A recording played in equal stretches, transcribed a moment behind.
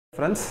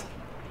Friends,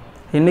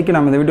 இன்னைக்கு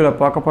நம்ம இந்த வீடியோல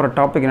பார்க்க போற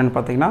டாபிக் என்னன்னு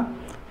பாத்தீங்கன்னா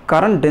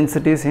current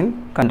densities in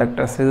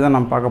conductors. இதுதான்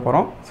நம்ம பார்க்க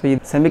போறோம். சோ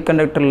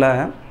செமிகண்டக்டர்ல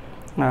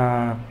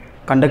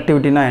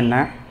கண்டக்டிவிட்டினா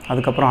என்ன,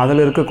 அதுக்கு அப்புறம்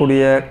அதில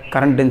இருக்கக்கூடிய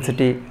current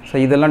density, சோ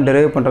இதெல்லாம்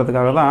டெரைவ்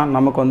பண்றதுக்காக தான்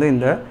நமக்கு வந்து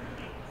இந்த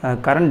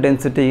current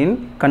density in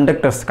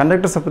conductors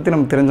பத்தி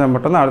நமக்கு தெரிஞ்சா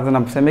மட்டும் தான் அடுத்து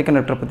நம்ம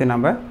செமிகண்டக்டர் பத்தி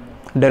நாம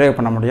டெரைவ்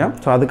பண்ண முடியும்.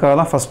 சோ அதுக்காக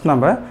தான் ஃபர்ஸ்ட்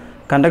நம்ம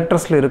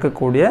கண்டக்டர்ஸ்ல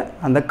இருக்கக்கூடிய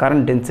அந்த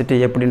current density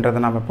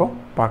எப்படின்றதை நாம இப்போ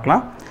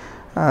பார்க்கலாம்.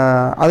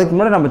 அதுக்கு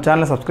முன்னாடி நம்ம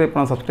சேனலை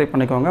சப்ஸ்கிரைப்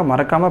பண்ணிக்கோங்க.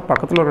 மறக்காம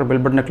பக்கத்துல இருக்கிற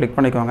பெல் பட்டனை கிளிக்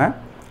பண்ணிக்கோங்க.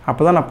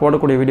 அப்பதான் நான்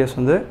போடக்கூடிய வீடியோஸ்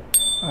வந்து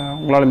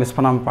உங்களால மிஸ்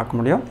பண்ணாம பார்க்க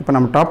முடியும். இப்போ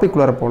நம்ம டாபிக்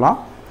குள்ள போலாம்.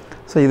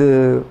 சோ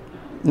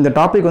இந்த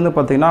டாபிக் வந்து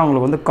பாத்தீங்கன்னா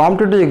உங்களுக்கு வந்து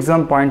காம்படிட்டிவ்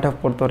எக்ஸாம் பாயிண்ட் ஆஃப்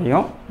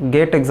பொறுத்தவரையும்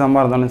கேட்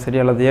எக்ஸாமா இருந்தாலும்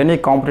சரி அல்லது எனி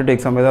காம்படிட்டிவ்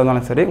எக்ஸாம் ஏதா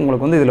இருந்தாலும் சரி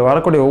உங்களுக்கு வந்து இதில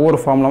வரக்கூடிய ஒவ்வொரு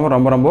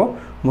ஃபார்முலாவும் ரொம்ப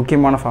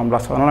முக்கியமான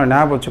ஃபார்முலாஸ். அதனால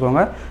ஞாபகம்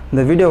வச்சுக்கோங்க.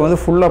 இந்த வீடியோ வந்து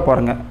ஃபுல்லா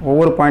பாருங்க.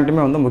 ஒவ்வொரு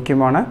பாயிண்ட்டுமே வந்து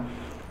முக்கியமான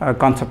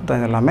கான்செப்ட்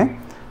தான் எல்லாமே.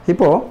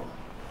 இப்போ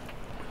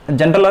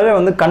ஜெனரலாவே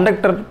வந்து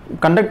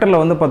கண்டக்டர்ல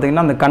வந்து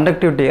பாத்தீங்கன்னா அந்த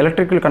கண்டக்டிவிட்டி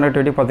எலக்ட்ரிக்கல்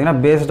கண்டக்டிவிட்டி பாத்தீங்கன்னா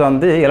பேஸ்ட் ஆன்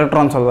தி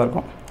எலக்ட்ரான்ஸ் தான்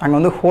இருக்கும். அங்க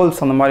வந்து ஹோல்ஸ்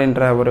அந்த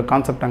மாதிரின்ற ஒரு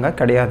கான்செப்ட் அங்க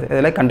கிடையாது.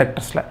 இதெல்ல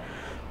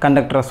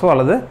கண்டக்டர்ஸோ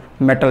அல்லது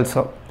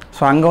மெட்டல்ஸோ.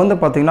 சோ அங்க வந்து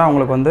பாத்தீங்கன்னா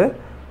உங்களுக்கு வந்து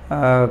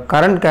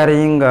கரண்ட்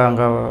கேரியிங்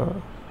அங்க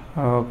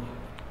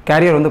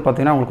கேரியர் வந்து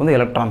பாத்தீங்கன்னா உங்களுக்கு வந்து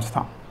எலக்ட்ரான்ஸ்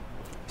தான்.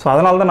 சோ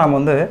அதனால தான் நாம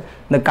வந்து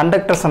இந்த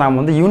கண்டக்டர்ஸ் நாம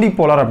வந்து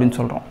யூனிபோலார் அப்படினு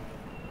சொல்றோம்.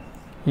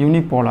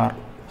 யூனிபோலார்.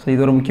 சோ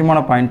இது ஒரு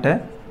முக்கியமான பாயிண்ட்.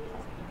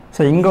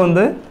 சோ இங்க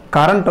வந்து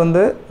current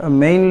வந்து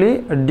mainly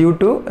due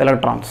to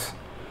electrons.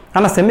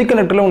 ஆனா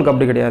செமிகண்டக்டர்ல உங்களுக்கு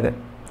அப்படி கிடையாது.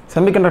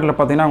 செமிகண்டக்டர்ல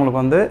பாத்தீங்கன்னா உங்களுக்கு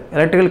வந்து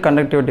எலக்ட்ரிக்கல்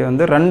கண்டக்டிவிட்டி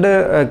வந்து ரெண்டு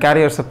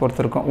கேரியர்ஸ்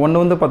பொறுத்து இருக்கும்.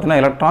 ஒன்னு வந்து பாத்தீங்கன்னா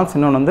எலக்ட்ரான்ஸ்,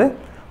 இன்னொன்னு வந்து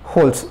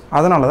ஹோல்ஸ்.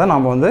 அதனால தான்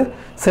நாம வந்து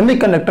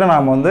செமிகண்டக்டரை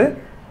நாம வந்து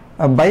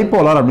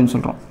பைபோலார் அப்படினு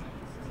சொல்றோம்.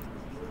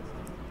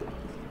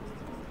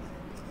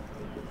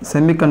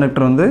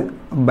 செமிகண்டக்டர் வந்து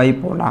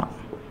பைபோலார்.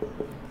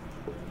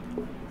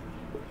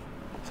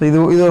 சோ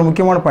இது ஒரு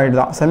முக்கியமான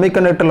பாயிண்ட் தான்.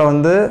 செமிகண்டக்டர்ல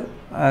வந்து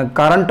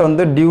current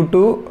வந்து due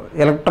to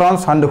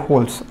electrons and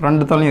holes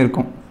ரெண்டுத்தலயும்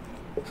இருக்கும்.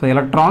 so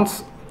electrons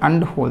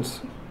and holes.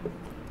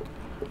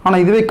 ஆனா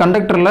இதுவே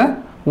கண்டக்டர்ல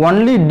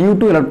only due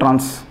to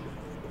electrons.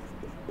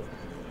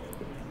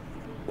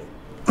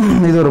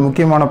 இது ஒரு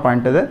முக்கியமான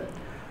பாயிண்ட் இது.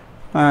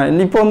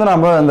 இப்போ வந்து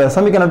நாம அந்த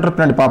செமிகண்டக்டர்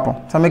பின்னாடி பாப்போம்.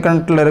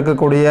 செமிகண்டக்டர்ல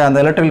இருக்கக்கூடிய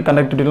அந்த எலக்ட்ரிக்கல்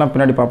கண்டக்டிவிட்டி எல்லாம்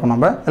பின்னாடி பாப்போம்.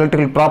 நம்ம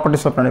எலக்ட்ரிக்கல்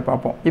ப்ராப்பர்ட்டீஸ் பின்னாடி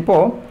பாப்போம். இப்போ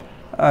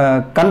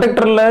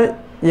கண்டக்டர்ல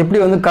எப்படி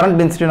வந்து current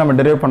density நம்ம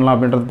டெரைவ் பண்ணலாம்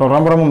அப்படின்றது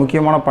ரொம்ப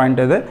முக்கியமான பாயிண்ட்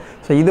இது.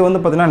 சோ இது வந்து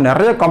பாத்தீங்கன்னா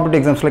நிறைய காம்படிட்டிவ்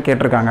எக்ஸாம்ஸ்ல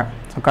கேட்டிருக்காங்க.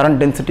 So current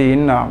density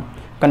in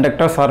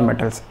conductors or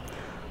metals.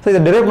 So இத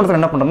டெரைவ் பண்றதுக்கு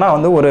என்ன பண்றோம்னா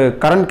வந்து ஒரு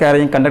current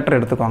carrying conductor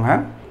எடுத்துக்கோங்க.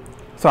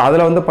 சோ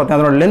அதுல வந்து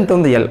பாத்தீங்கன்னா அதோட லெந்த்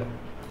வந்து L.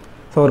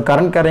 சோ ஒரு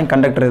current carrying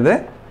conductor இது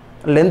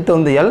லெந்த்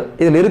வந்து L.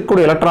 இதுல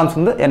இருக்கக்கூடிய எலக்ட்ரான்ஸ்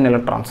வந்து n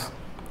electrons.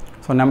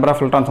 So number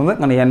of electrons வந்து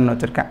நான் n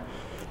வச்சிருக்கேன்.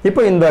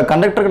 இப்போ இந்த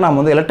கண்டக்டருக்கு நாம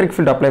வந்து எலக்ட்ரிக்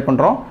ஃபீல்ட் அப்ளை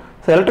பண்றோம்.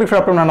 So electric field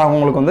apply பண்ணா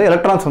உங்களுக்கு வந்து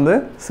எலக்ட்ரான்ஸ் வந்து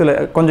சில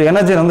கொஞ்சம்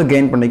எனர்ஜி வந்து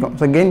கெயின் பண்ணிக்கும்.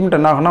 சோ கெயின் பண்ணிட்டு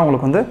என்ன ஆகும்னா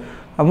உங்களுக்கு வந்து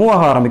மூவ்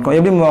ஆக ஆரம்பிக்கும்.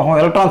 எப்படி மூவ் ஆகும்?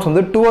 எலக்ட்ரான்ஸ்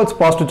வந்து டுவர்ட்ஸ்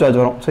பாசிட்டிவ் சார்ஜ்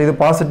வரும். சோ இது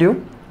பாசிட்டிவ்,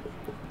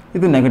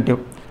 இது நெகட்டிவ்.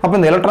 அப்ப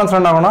இந்த எலக்ட்ரான்ஸ்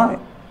என்ன ஆகும்னா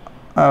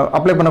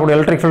அப்ளை பண்ணக்கூடிய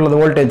எலக்ட்ரிக் ஃபீல்ட்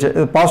வோல்டேஜ்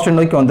இது பாசிட்டிவ்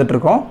நோக்கி வந்துட்டு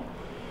இருக்கும்.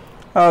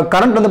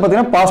 கரண்ட் வந்து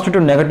பாத்தீங்கன்னா பாசிட்டிவ்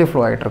டு நெகட்டிவ்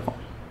ஃப்ளோ ஆயிட்டு இருக்கும்.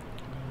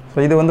 சோ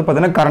இது வந்து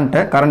பாத்தீங்கன்னா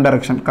கரண்ட்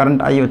டைரக்ஷன்,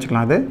 கரண்ட் I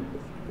வச்சுக்கலாம் அது.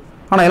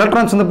 ஆனா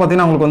எலக்ட்ரான்ஸ் வந்து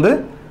பாத்தீங்கன்னா உங்களுக்கு வந்து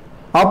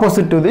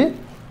opposite to the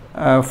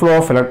flow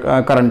of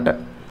current.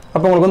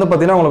 அப்ப உங்களுக்கு வந்து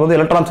பாத்தீங்கன்னா உங்களுக்கு வந்து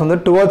எலக்ட்ரான்ஸ் வந்து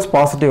டுவர்ட்ஸ்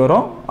பாசிட்டிவ்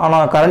வரும். ஆனா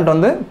கரண்ட்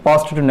வந்து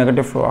பாசிட்டிவ் டு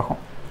நெகட்டிவ் ஃப்ளோ ஆகும்.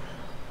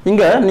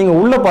 இங்க நீங்க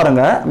உள்ள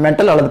பாருங்க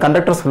மெட்டல் அல்லது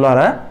கண்டக்டர்ஸ்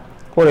உள்ளார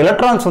ஒரு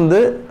எலக்ட்ரான்ஸ் வந்து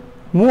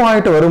மூவ்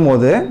ஆயிட்டு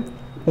வரும்போது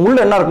உள்ள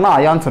என்ன இருக்குன்னா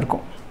அயான்ஸ்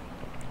இருக்கும்.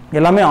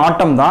 எல்லாமே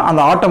ஆட்டம் தான்.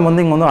 அந்த ஆட்டம்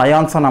வந்து இங்க வந்து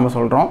அயான்ஸா நாம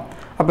சொல்றோம்.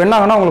 அப்ப என்ன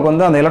ஆகும்னா உங்களுக்கு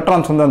வந்து அந்த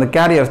எலக்ட்ரான்ஸ் வந்து அந்த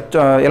கேரியர்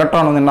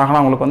எலக்ட்ரான் வந்து என்ன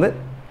ஆகும்னா உங்களுக்கு வந்து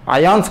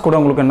அயான்ஸ் கூட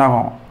உங்களுக்கு என்ன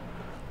ஆகும்?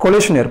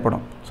 கொலிஷன்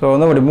ஏற்படும். சோ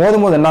வந்து அப்படி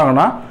மோதும்போது என்ன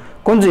ஆகும்னா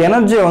கொஞ்சம்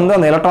எனர்ஜியை வந்து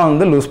அந்த எலக்ட்ரான்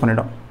வந்து லூஸ்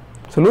பண்ணிடும்.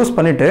 சோ லூஸ்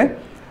பண்ணிட்டு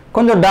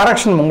கொஞ்சம்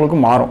டைரக்ஷன் உங்களுக்கு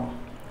மாறும்.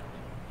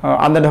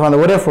 அந்த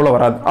ஒரே ஃப்ளோல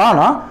வராது.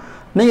 ஆனா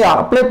நீங்க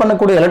அப்ளை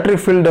பண்ணக்கூடிய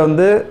எலக்ட்ரிக் ஃபீல்ட்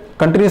வந்து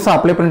கண்டினியூஸா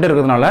அப்ளை பண்ணிட்டே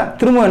இருக்கிறதுனால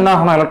திரும்ப என்ன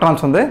ஆகும்னா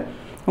எலக்ட்ரான்ஸ் வந்து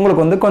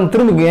உங்களுக்கு வந்து கொஞ்சம்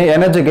திரும்ப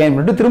எனர்ஜி கெயின்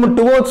பண்ணிட்டு திரும்ப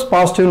டுவர்ட்ஸ்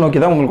பாசிட்டிவ் நோக்கி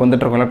தான் உங்களுக்கு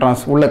வந்துட்டு இருக்கும்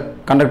எலக்ட்ரான்ஸ் உள்ள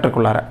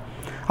கண்டக்டருக்குள்ளார.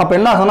 அப்ப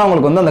என்ன ஆகும்னா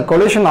உங்களுக்கு வந்து அந்த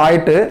கொலிஷன்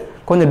ஆயிட்டு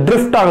கொஞ்சம்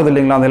ட்ரிஃப்ட் ஆகுது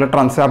இல்லீங்களா அந்த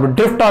எலக்ட்ரான்ஸ். அப்படி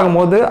ட்ரிஃப்ட்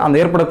ஆகும்போது அந்த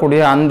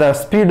ஏற்படக்கூடிய அந்த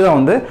ஸ்பீடு தான்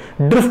வந்து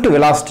ட்ரிஃப்ட்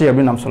வெலாசிட்டி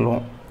அப்படி நாம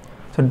சொல்லுவோம்.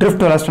 சோ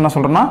ட்ரிஃப்ட் வெலாசிட்டி என்ன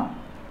சொல்றேன்னா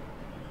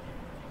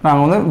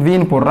நான் வந்து v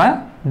ன்னு போடுறேன்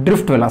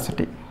drift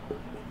velocity.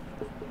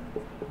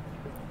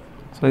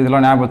 சோ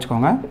இதெல்லாம் ஞாபகம்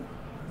வச்சுக்கோங்க.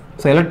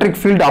 சோ எலக்ட்ரிக்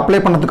ஃபீல்ட் அப்ளை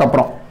பண்ணதுக்கு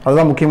அப்புறம்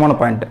அதுதான் முக்கியமான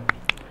point.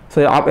 So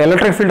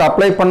electric field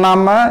apply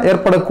பண்ணாம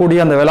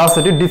ஏற்படக்கூடிய அந்த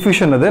வெலாசிட்டி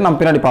டிஃப்யூஷன் இது நம்ம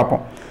பின்னாடி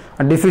பார்ப்போம்.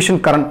 டிஃப்யூஷன்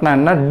கரண்ட்னா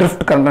என்ன,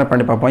 drift கரண்ட்னா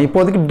பண்ணி பார்ப்போம்.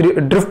 இப்போதைக்கு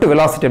drift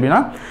velocity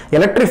அப்படினா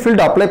எலக்ட்ரிக்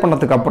ஃபீல்ட் அப்ளை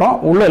பண்ணதுக்கு அப்புறம்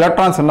உள்ள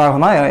எலக்ட்ரான்ஸ் என்ன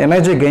ஆகும்னா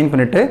எனர்ஜி கெயின்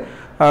பண்ணிட்டு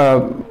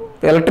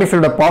எலக்ட்ரிக்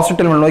ஃபீல்ட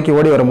பாசிட்டிவ் நோக்கி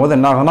ஓடி வரும்போது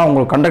என்ன ஆகும்னா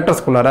உங்களுக்கு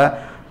கண்டக்டர்ஸ்க்குள்ளார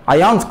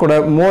அயான்ஸ் கூட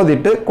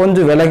மோதிட்டு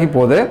கொஞ்சம் விலகி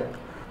போகுது.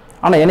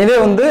 ஆனா எனிவே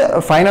வந்து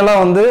ஃபைனலா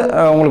வந்து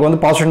உங்களுக்கு வந்து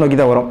பாசிட்டிவ் நோக்கி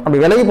தான் வரும். அப்படி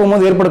விலகி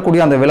போகும்போது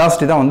ஏற்படக்கூடிய அந்த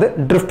வெலாசிட்டி தான் வந்து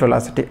drift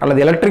velocity.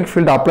 அல்லது எலக்ட்ரிக்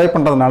ஃபீல்ட் அப்ளை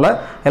பண்றதுனால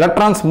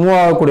எலக்ட்ரான்ஸ் மூவ்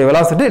ஆகக்கூடிய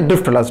வெலாசிட்டி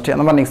drift velocity.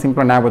 அந்த மாதிரி நீங்க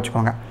சிம்பிளா ஞாபகம்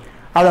வச்சுக்கோங்க.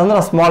 அதை வந்து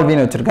நான் ஸ்மால்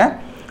வின்னு வச்சுருக்கேன்.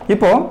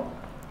 இப்போது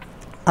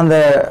அந்த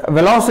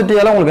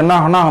வெலாசிட்டியால் உங்களுக்கு என்ன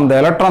ஆகும்னா அந்த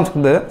எலக்ட்ரான்ஸ்க்கு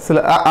வந்து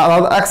சில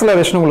அதாவது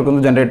ஆக்சலரேஷன் உங்களுக்கு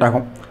வந்து ஜென்ரேட்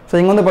ஆகும். ஸோ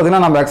இங்கே வந்து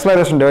பார்த்திங்கன்னா நம்ம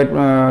ஆக்சலரேஷன்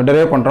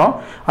டெரைவ் பண்ணுறோம்.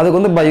 அதுக்கு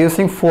வந்து பை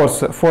யூஸிங்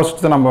ஃபோர்ஸ்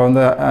நம்ம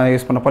வந்து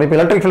யூஸ் பண்ண போகிறோம். இப்போ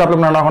எலக்ட்ரிக் ஃபீல்ட் அப்ளை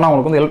பண்ண ஆகும்னா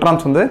உங்களுக்கு வந்து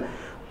எலக்ட்ரான்ஸ் வந்து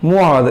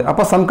மூவ் ஆகாது.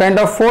 அப்போ சம் கைண்ட்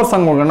ஆஃப் ஃபோர்ஸ்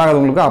அங்கே உங்களுக்கு என்ன ஆகுது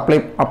உங்களுக்கு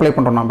அப்ளை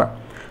பண்ணுறோம் நம்ம.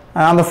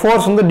 அந்த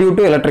ஃபோர்ஸ் வந்து டியூ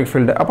டு எலக்ட்ரிக்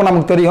ஃபீல்டு. அப்போ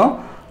நமக்கு தெரியும்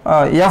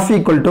F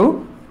equal to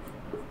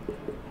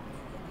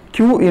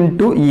Q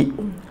into E.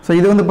 So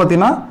இது வந்து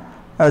பார்த்திங்கன்னா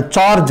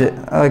சார்ஜ்,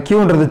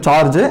 Qன்றது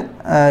சார்ஜு,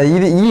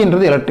 இது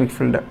Eன்றது எலக்ட்ரிக்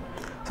ஃபீல்டு.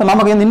 ஸோ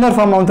நமக்கு இந்த இன்னொரு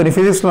ஃபார்ம் வந்து தெரியும்,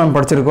 ஃபிசிக்ஸில் நம்ம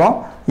படிச்சிருக்கோம்.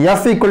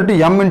 F equal to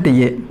M into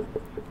A,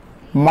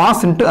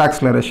 mass into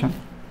acceleration.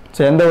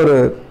 So எந்த ஒரு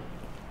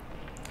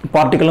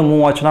பார்ட்டிக்கலும்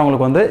மூவ் ஆச்சுன்னா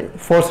உங்களுக்கு வந்து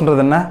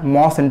ஃபோர்ஸ்ன்றது என்ன,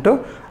 மாஸ் இன்ட்டு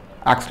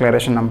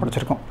ஆக்சலரேஷன் நம்ம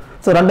படிச்சிருக்கோம்.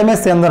 ஸோ ரெண்டுமே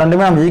சேர்ந்து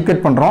ரெண்டுமே நம்ம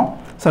ஈக்குவேட் பண்ணுறோம்.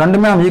 ஸோ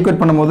ரெண்டுமே நம்ம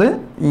ஈக்குவேட் பண்ணும்போது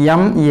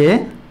MA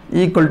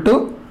equal to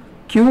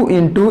Q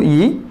into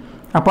E.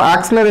 அப்போ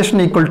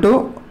acceleration equal to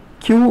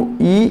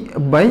QE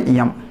by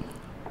M.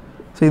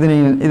 So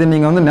இது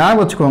நீங்கள் வந்து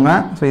ஞாபகம் வச்சுக்கோங்க.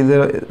 ஸோ இது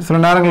சில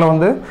நேரங்களில்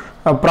வந்து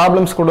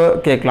ப்ராப்ளம்ஸ் கூட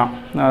கேட்கலாம்.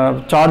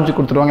 சார்ஜ்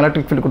கொடுத்துருவாங்க,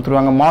 எலக்ட்ரிக் ஃபீல்டு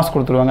கொடுத்துருவாங்க, மாஸ்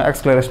கொடுத்துருவாங்க,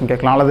 ஆக்சலரேஷன்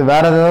கேட்கலாம், அல்லது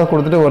வேறு ஏதாவது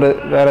கொடுத்துட்டு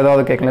வேறு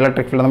ஏதாவது கேட்கலாம்,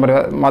 எலக்ட்ரிக் ஃபீல்டு அந்த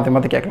மாதிரி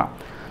மாற்றி கேட்கலாம்.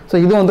 ஸோ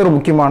இது வந்து ஒரு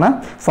முக்கியமான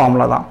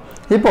ஃபார்முலா தான்.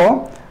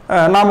 இப்போது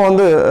நாம்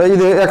வந்து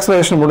இது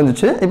ஆக்சலரேஷன்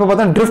முடிஞ்சிச்சு. இப்போ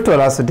பார்த்தா ட்ரிஃப்ட்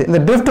வெலாசிட்டி. இந்த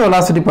ட்ரிஃப்ட்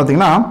வெலாசிட்டி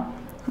பார்த்திங்கன்னா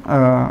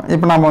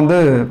இப்போ நாம் வந்து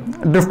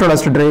ட்ரிஃப்ட்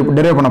வெலாசிட்டி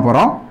டெரைவ் பண்ண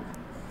போகிறோம்.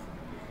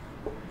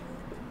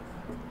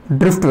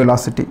 Drift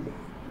velocity.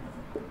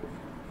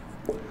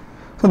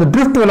 ஸோ இந்த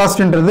drift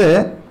வெலாசிட்டின்றது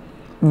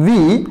V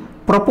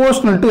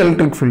proportional to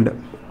electric field.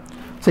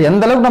 So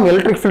எந்த அளவுக்கு நம்ம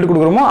எலக்ட்ரிக் ஃபீல்டு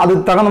கொடுக்குறோமோ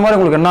அதுக்கு தகுந்த மாதிரி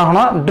உங்களுக்கு என்ன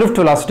ஆகும்னா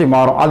ட்ரிஃப்ட் வெலாசிட்டி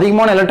மாறும்.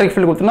 அதிகமான எலக்ட்ரிக்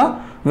ஃபீல்டு கொடுத்தோன்னா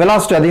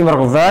வெலாசிட்டி அதிகமாக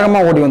இருக்கும்,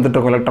 வேகமாக ஓடி வந்துட்டு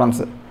இருக்கும்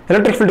எலக்ட்ரான்ஸ்.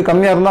 எலக்ட்ரிக் ஃபீல்டு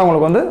கம்மியாக இருந்தால்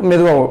உங்களுக்கு வந்து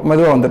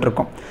மெதுவாக வந்துட்டு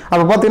இருக்கும்.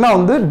 அப்போ பார்த்தீங்கன்னா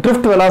வந்து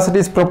drift velocity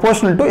is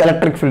proportional to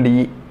electric field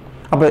E.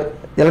 அப்போ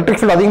எலக்ட்ரிக்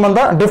ஃபீல்டு அதிகமாக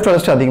இருந்தால் ட்ரிஃப்ட்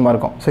வெலாசிட்டி அதிகமாக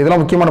இருக்கும். ஸோ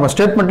இதெல்லாம் முக்கியமான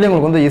ஸ்டேட்மெண்ட்லேயும்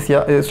உங்களுக்கு வந்து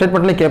ஈஸியாக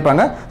ஸ்டேட்மெண்ட்லேயும்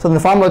கேட்பாங்க. ஸோ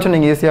இந்த ஃபார்ம் வச்சு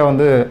நீங்கள் ஈஸியாக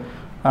வந்து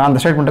அந்த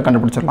ஸ்டேட்மெண்ட்டை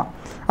கண்டுபிடிச்சிடலாம்.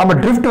 அப்போ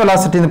ட்ரிஃப்ட்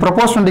வெலாசிட்டி இந்த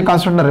ப்ரொபோர்ஷனலிட்டி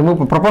கான்ஸ்டன்ட்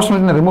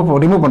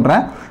ரிமூவ்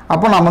பண்ணுறேன்.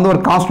 அப்போ நான் வந்து ஒரு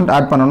கான்ஸ்டன்ட்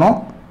ஆட் பண்ணணும்,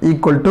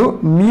 equal to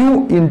mu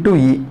into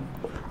E.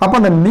 அப்போ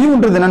அந்த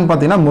மியூன்றது என்னென்னு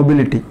பார்த்தீங்கன்னா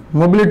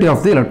mobility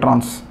of the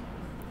electrons.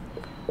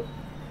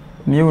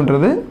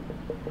 மியூன்றது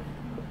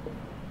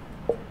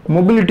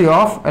mobility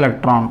of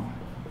electron.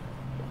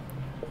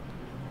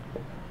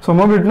 So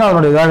மொபிலிட்டினா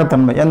அதனுடைய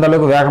வேகத்தன்மை, எந்த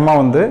அளவுக்கு வேகமாக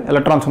வந்து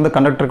எலக்ட்ரான்ஸ் வந்து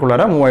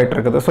கண்டக்டருக்குள்ளார மூவ் ஆகிட்டு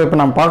இருக்குது. ஸோ இப்போ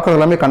நம்ம பார்க்குறது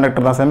எல்லாமே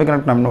கண்டக்டர் தான், செமி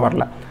கண்டக்டர் நம்ம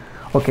வரல.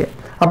 ஓகே,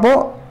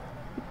 அப்போது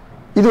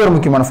இது ஒரு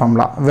முக்கியமான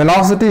formula.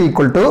 Velocity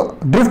equal to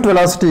drift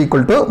velocity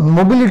equal to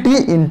mobility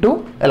into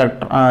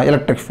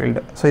electric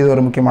field. So இது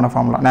ஒரு முக்கியமான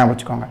ஃபார்முலா, ஞாபகம்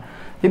வச்சுக்கோங்க.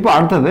 இப்போ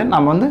அடுத்தது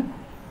நம்ம வந்து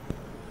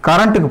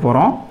கரண்ட்டுக்கு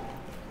போகிறோம்.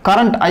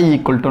 கரண்ட் I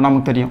ஈக்குவல் டு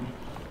நமக்கு தெரியும்.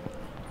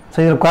 ஸோ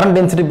இது கரண்ட்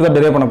டென்சிட்டி இப்போ தான்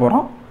டெரைவ் பண்ண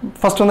போகிறோம்.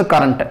 ஃபர்ஸ்ட் வந்து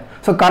கரண்ட்டு.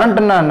 ஸோ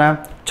கரண்ட்னா என்ன,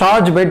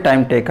 சார்ஜ் பை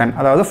டைம் டேக்கன்,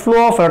 அதாவது ஃப்ளோ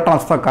ஆஃப்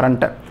எலக்ட்ரான்ஸ் தான்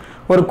கரண்ட்டு.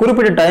 ஒரு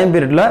குறிப்பிட்ட டைம்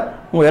பீரியடில்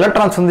உங்கள்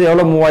எலக்ட்ரான்ஸ் வந்து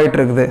எவ்வளோ மூவ் ஆகிட்டு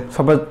இருக்குது.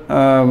 Suppose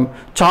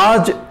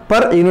charge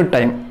per unit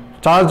time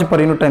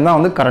தான்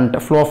வந்து கரண்ட்,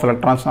 ஃப்ளோ ஆஃப்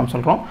எலக்ட்ரான்ஸ் நம்ம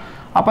சொல்கிறோம்.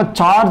 அப்போ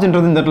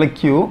சார்ஜ்ன்றது இந்த இடத்துல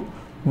Q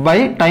by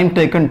time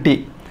taken T.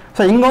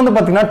 So இங்கே வந்து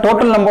பார்த்தீங்கன்னா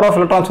டோட்டல் நம்பர் ஆஃப்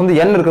எலக்ட்ரான்ஸ் வந்து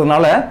N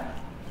இருக்கிறதுனால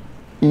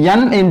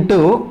N into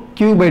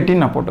Q by T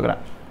நான்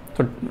போட்டுக்கிறேன்.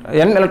 ஸோ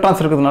N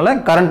எலக்ட்ரான்ஸ் இருக்கிறதுனால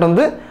கரண்ட்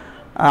வந்து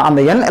அந்த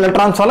N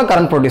எலக்ட்ரான்ஸால்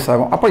கரண்ட் ப்ரொடியூஸ்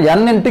ஆகும். அப்போ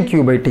N into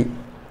Q by T.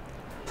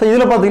 So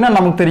இதில் பார்த்தீங்கன்னா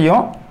நமக்கு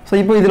தெரியும். ஸோ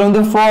இப்போ இதில்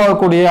வந்து ஃப்ளோ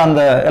ஆகக்கூடிய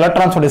அந்த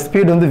எலக்ட்ரான்ஸோட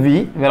ஸ்பீடு வந்து V,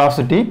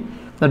 வெலாசிட்டி,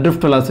 இந்த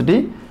ட்ரிஃப்ட் வெலாசிட்டி.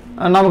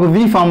 நமக்கு V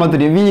ஃபார்மாக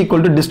தெரியும், V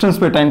equal to distance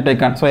by time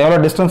taken. So எவ்வளோ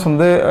டிஸ்டன்ஸ்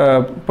வந்து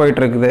போயிட்டு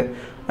இருக்குது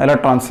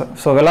electrons.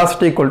 So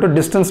velocity equal to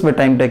distance by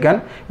time taken.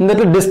 இந்த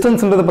இடத்துல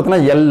டிஸ்டன்ஸ்ன்றது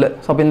பார்த்தீங்கன்னா L.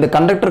 ஸோ அப்போ இந்த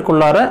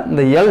கண்டக்டருக்குள்ளார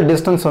இந்த L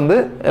டிஸ்டன்ஸ் வந்து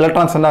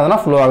எலக்ட்ரான்ஸ் என்ன ஆகுதுன்னா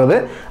ஃப்ளோ ஆகுது.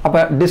 அப்போ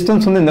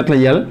டிஸ்டன்ஸ் வந்து இந்த இடத்துல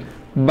L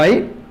பை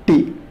T.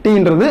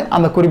 Tன்றது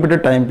அந்த குறிப்பிட்ட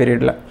டைம்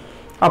பீரியடில்.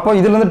 அப்போ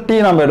இதுலேருந்து T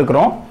நம்ம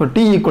எடுக்கிறோம். So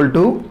T equal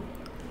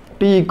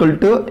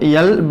to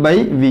L by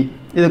V.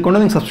 இதை கொண்டு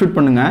வந்து சப்ஸ்டியூட்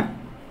பண்ணுங்கள்.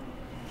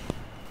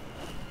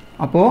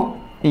 அப்போது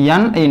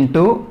N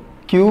into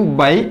Q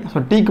by, so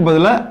Tக்கு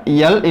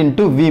பதிலாக L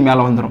இன்ட்டு V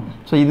மேலே வந்துடும்.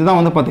 ஸோ இதுதான்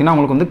வந்து பார்த்திங்கன்னா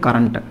உங்களுக்கு வந்து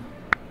கரண்ட்டு.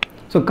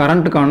 So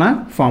கரண்ட்டுக்கான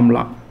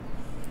formula.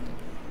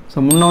 ஸோ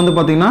முன்னே வந்து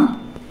பார்த்திங்கன்னா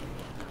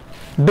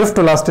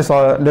ட்ரிஃப்ட் வெலாசிட்டி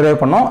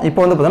டெரைவ் பண்ணோம். இப்போ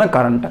வந்து பார்த்திங்கன்னா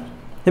கரண்ட்டு.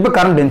 இப்போ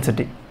கரண்ட்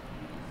டென்சிட்டி.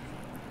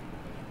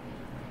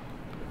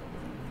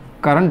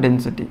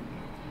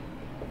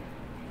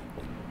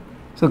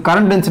 ஸோ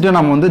கரண்ட் டென்சிட்டியை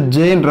நம்ம வந்து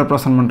Jன்னு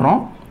ரெப்ரசன்ட் பண்ணுறோம்.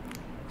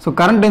 ஸோ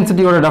கரண்ட்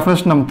டென்சிட்டியோட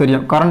டெஃபினேஷன் நமக்கு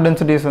தெரியும். கரண்ட்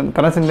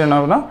டென்சிட்டி என்ன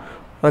ஆகுதுன்னா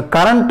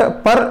கரண்ட்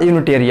பர்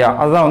யூனிட் ஏரியா,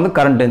 அதுதான் வந்து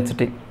current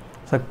density.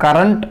 So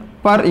current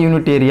per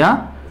unit area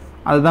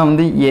அதுதான்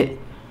வந்து A.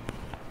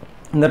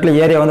 இந்த இடத்துல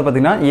ஏரியா வந்து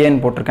பார்த்திங்கன்னா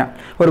ஏன்னு போட்டிருக்கேன்.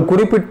 ஒரு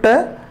குறிப்பிட்ட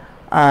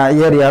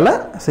ஏரியாவில்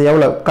ஸோ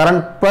எவ்வளோ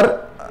current per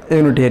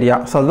unit area,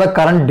 so அதுதான்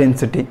கரண்ட்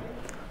டென்சிட்டி.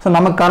 ஸோ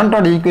நமக்கு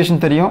கரண்ட்டோட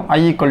ஈக்குவேஷன் தெரியும்,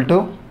 I equal to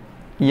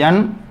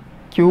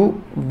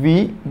NQV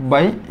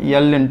by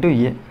L into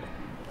A.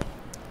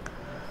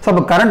 So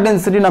அப்போ கரண்ட்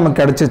டென்சிட்டி நமக்கு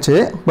கிடச்சிச்சு.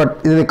 பட்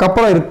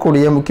இதுக்கப்புறம்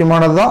இருக்கக்கூடிய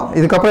முக்கியமானது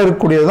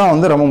தான்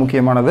வந்து ரொம்ப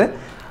முக்கியமானது.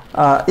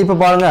 இப்போ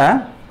பாருங்கள்,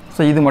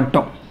 ஸோ இது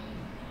மட்டும்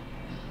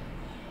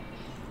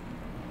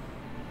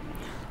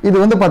இது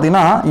வந்து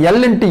பார்த்தீங்கன்னா L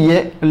into A,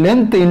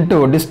 length into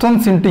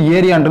distance into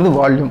ஏரியான்றது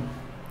volume.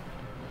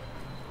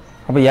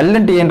 அப்போ L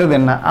into Aன்றது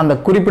என்ன? அந்த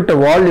குறிப்பிட்ட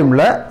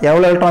வால்யூமில்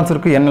எவ்வளோ எலக்ட்ரான்ஸ்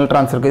இருக்குது, n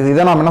எலக்ட்ரான்ஸ் இருக்குது.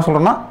 இதை நாம் என்ன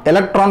சொல்கிறோம்னா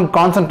எலக்ட்ரான்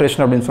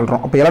கான்சன்ட்ரேஷன் அப்படின்னு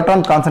சொல்கிறோம். அப்போ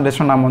எலக்ட்ரான்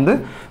கான்சன்ட்ரேஷன் நாம் வந்து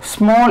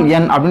ஸ்மால்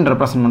n அப்படின்னு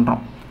ரெப்ரசன்ட்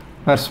பண்ணுறோம்.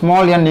 வேர்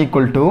small n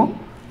equal to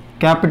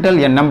capital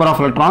N number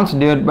of electrons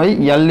divide by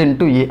L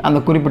into A,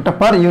 அந்த குறிப்பிட்ட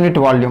per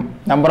unit volume,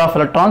 number of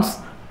electrons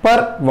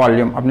per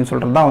volume அப்படின்னு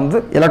சொல்கிறது தான் வந்து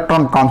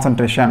எலக்ட்ரான்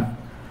கான்சன்ட்ரேஷன்.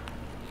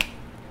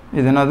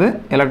 இது என்னது?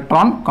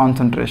 Electron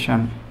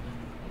concentration.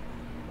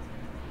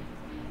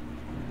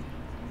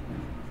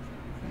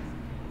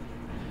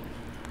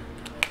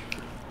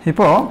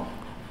 இப்போ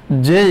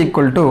J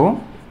equal to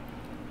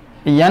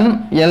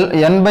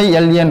n by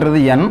LA என்றது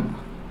n,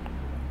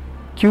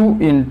 Q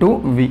into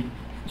V.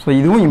 So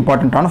இதுவும்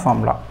இம்பார்ட்டண்ட்டான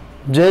formula.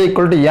 J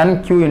equal to n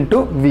Q into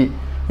V.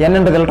 n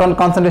என்றது எலக்ட்ரான்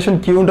கான்சன்ட்ரேஷன்,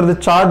 Q என்றது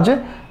சார்ஜ்,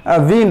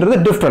 V என்றது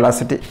drift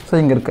velocity. ஸோ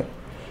இங்கே இருக்குது.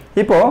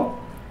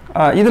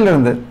 இப்போது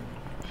இதிலிருந்து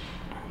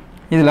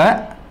இதில்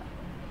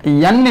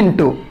n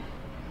into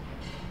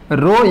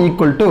rho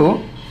equal to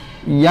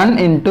n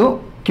into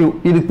Q.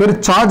 இது பேர்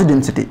சார்ஜ்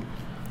டென்சிட்டி.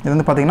 இது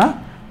வந்து பார்த்தீங்கன்னா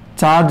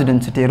சார்ஜ்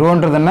டென்சிட்டி.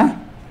 ரோன்றது என்ன?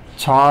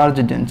 Charge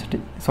density.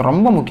 ஸோ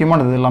ரொம்ப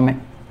முக்கியமானது எல்லாமே.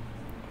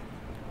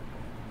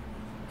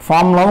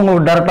 ஃபார்முலாவும்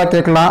உங்களுக்கு டேரெக்டாக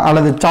கேட்கலாம்,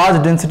 அல்லது charge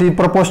density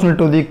proportional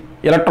to the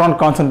electron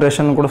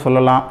concentration கூட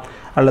சொல்லலாம்,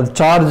 அல்லது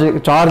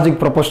சார்ஜுக்கு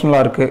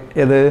ப்ரொபோஷனலாக இருக்குது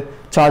எது?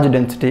 Charge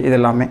density. இது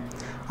எல்லாமே.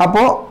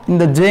 அப்போது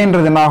இந்த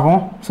ஜேன்றது என்ன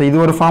ஆகும்? ஸோ இது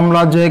ஒரு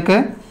ஃபார்முலா ஜேக்கு,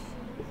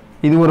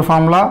 இது ஒரு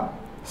formula,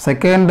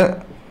 second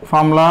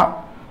formula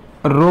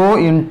rho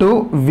into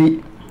we.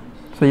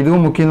 So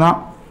இதுவும் முக்கியம்தான்.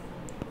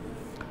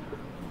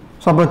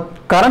 ஸோ அப்போ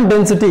current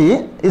density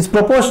is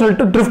proportional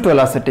to drift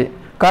velocity.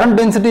 Current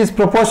density is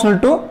proportional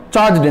to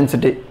charge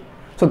density.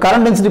 So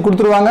current density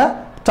கொடுத்துருவாங்க,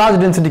 charge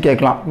density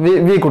கேட்கலாம்,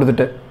 V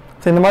கொடுத்துட்டு.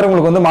 ஸோ இந்த மாதிரி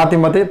உங்களுக்கு வந்து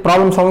மாற்றி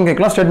ப்ராப்ளம்ஸாகவும்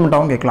கேட்கலாம்,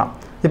 ஸ்டேட்மெண்ட்டாகவும் கேட்கலாம்.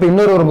 இப்போ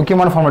இன்னொரு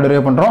முக்கியமான ஃபார்முலா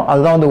டெரைவ் பண்ணுறோம்.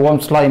 அதுதான் வந்து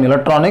ஓம்ஸ் லா இன்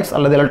எலக்ட்ரானிக்ஸ்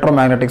அல்லது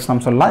எலக்ட்ரோமேக்னெட்டிக்ஸ்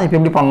நம்ம சொல்லலாம். இப்போ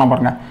எப்படி பண்ணலாம்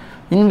பாருங்கள்.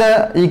 இந்த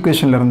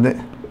ஈக்குவேஷன்லேருந்து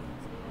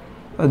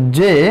J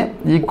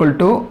equal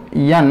to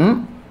n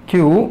Q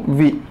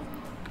V.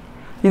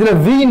 இதில்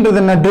Vன்றது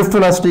என்ன? drift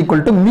velocity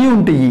equal to mu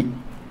into E.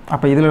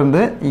 அப்போ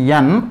இதிலிருந்து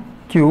n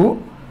Q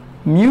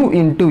mu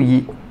into E.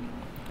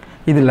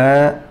 இதில்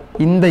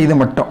இந்த இது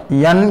மட்டும்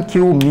n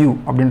Q மியூ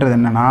அப்படின்றது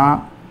என்னன்னா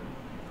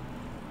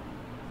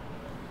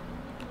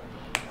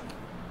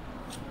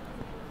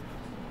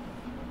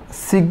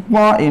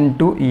sigma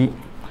into E,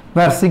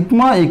 where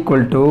sigma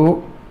equal to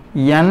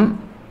n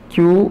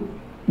Q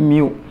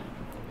mu.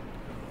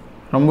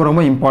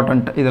 ரொம்ப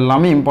இம்பார்ட்டண்ட். இது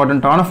எல்லாமே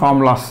இம்பார்ட்டண்ட்டான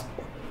ஃபார்முலாஸ்.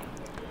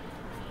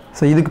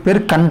 ஸோ இதுக்கு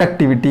பேர்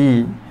கண்டக்டிவிட்டி.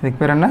 இதுக்கு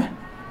பேர் என்ன?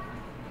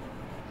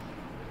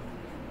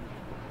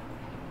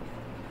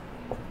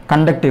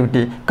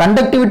 conductivity.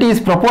 Conductivity is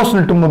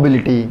proportional to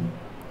mobility.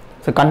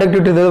 So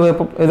conductivity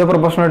எதை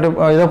proportional to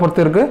எதை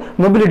பொறுத்து இருக்கு?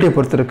 mobility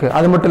பொறுத்து இருக்கு.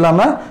 அது மட்டும்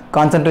இல்லாம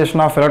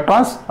concentration of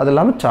electrons, அது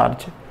இல்லாம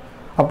charge.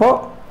 அப்போ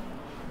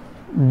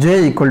J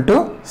equal to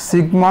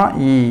sigma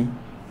E.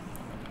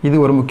 இது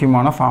ஒரு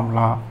முக்கியமான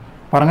ஃபார்முலா.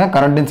 பாருங்க,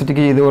 current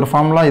density இது ஒரு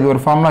ஃபார்முலா, இது ஒரு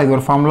ஃபார்முலா, இது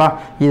ஒரு ஃபார்முலா.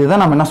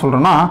 இதுதான் நம்ம என்ன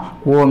சொல்றோம்னா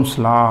ஓம்ஸ்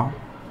லா.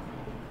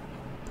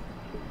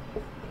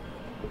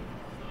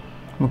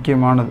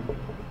 முக்கியமானது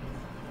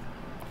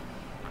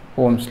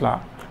ஓம்ஸ் லா.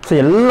 ஸோ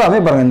எல்லாமே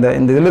பாருங்கள்,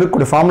 இந்த இதில்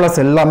இருக்கக்கூடிய ஃபார்முலாஸ்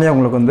எல்லாமே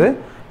உங்களுக்கு வந்து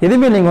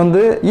எதுவுமே நீங்கள்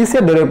வந்து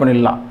ஈஸியாக டெரைவ்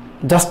பண்ணிடலாம்.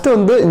 ஜஸ்ட்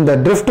வந்து இந்த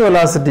drift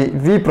velocity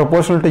V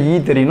proportional to E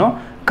தெரியணும்,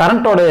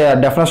 கரண்ட்டோடைய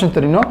டெஃபினேஷன்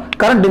தெரியணும்,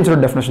 கரண்ட்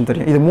டென்சிட்டியோட டெஃபினேஷன்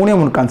தெரியும். இது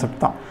மூணு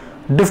கான்செப்ட் தான்.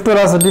 Drift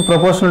velocity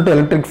proportional to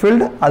electric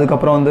field,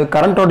 அதுக்கப்புறம் வந்து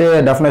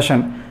கரண்ட்டோடைய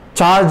definition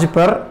charge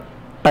per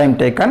time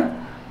taken,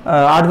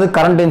 அடுத்து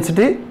current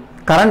density,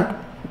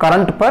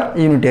 current per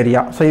unit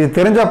area. So இது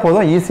தெரிஞ்சால்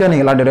போதும், ஈஸியாக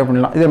நீங்கள் எல்லாம் டெரைவ்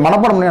பண்ணிடலாம். இது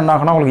மனப்பாடம் பண்ணி என்ன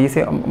ஆகுனா உங்களுக்கு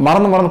ஈஸியாக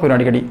மறந்து போயிடும்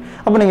அடிக்கடி.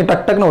 அப்போ நீங்கள்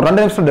டக்குன்னு ஒரு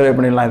 2 நிமிஷம் டெரைவ்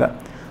பண்ணிடலாம் இதை.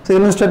 ஸோ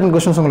இதில் ஸ்டேட்மெண்ட்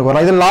கொஸ்டின்ஸ் உங்களுக்கு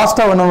வரும். இது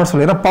லாஸ்ட்டாக என்ன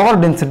சொல்லிடுறேன், power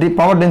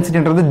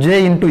டென்சிட்டின்றது J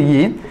into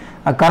E,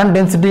 current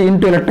density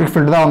into electric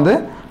field தான் வந்து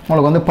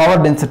உங்களுக்கு வந்து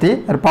power density.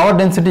 Power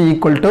density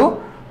equal to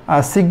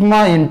sigma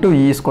into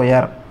E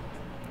square.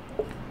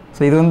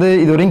 So இது வந்து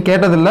இது வரைக்கும்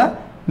கேட்டதில்லை,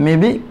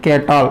 மேபி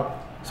கேட்டால்.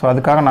 ஸோ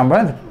அதுக்காக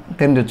நம்ம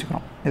தெரிஞ்சு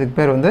வச்சுக்கிறோம். இதுக்கு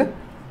பேர் வந்து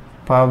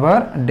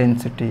பவர்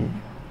டென்சிட்டி.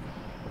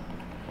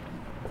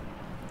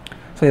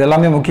 ஸோ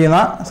இதெல்லாமே முக்கியம்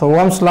தான். ஸோ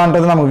ஓம்ஸ்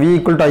லான்றது நம்ம V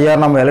ஈக்குவல் டு IR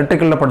நம்ம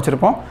எலக்ட்ரிக்கலில்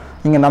படிச்சிருப்போம்.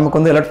 இங்கே நமக்கு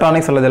வந்து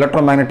எலக்ட்ரானிக்ஸ் அல்லது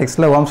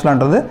எலக்ட்ரோமேக்னெட்டிக்ஸில் ohms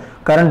லான்றது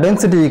current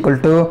density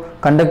equal to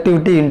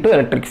conductivity into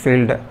electric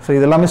field. So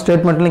இதெல்லாமே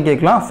ஸ்டேட்மெண்ட்லையும்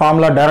கேட்கலாம்,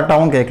 ஃபார்முலா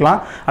டேரெக்டாகவும் கேட்கலாம்,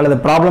 அல்லது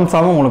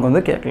ப்ராப்ளம்ஸாகவும் உங்களுக்கு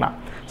வந்து கேட்கலாம்.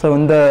 ஸோ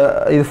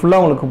இது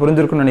ஃபுல்லாக உங்களுக்கு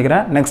புரிஞ்சிருக்குன்னு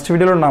நினைக்கிறேன். நெக்ஸ்ட்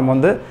வீடியோவில் நாம்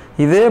வந்து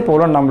இதே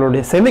போல்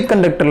நம்மளுடைய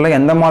செமிகண்டக்டரில்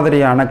எந்த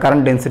மாதிரியான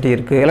கரண்ட் டென்சிட்டி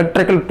இருக்குது,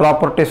 எலக்ட்ரிக்கல்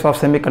ப்ராப்பர்ட்டிஸ்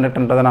ஆஃப்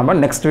செமிகண்டக்டர்ன்றதை நம்ம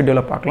நெக்ஸ்ட்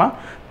வீடியோவில் பார்க்கலாம்.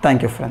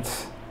 Thank you friends.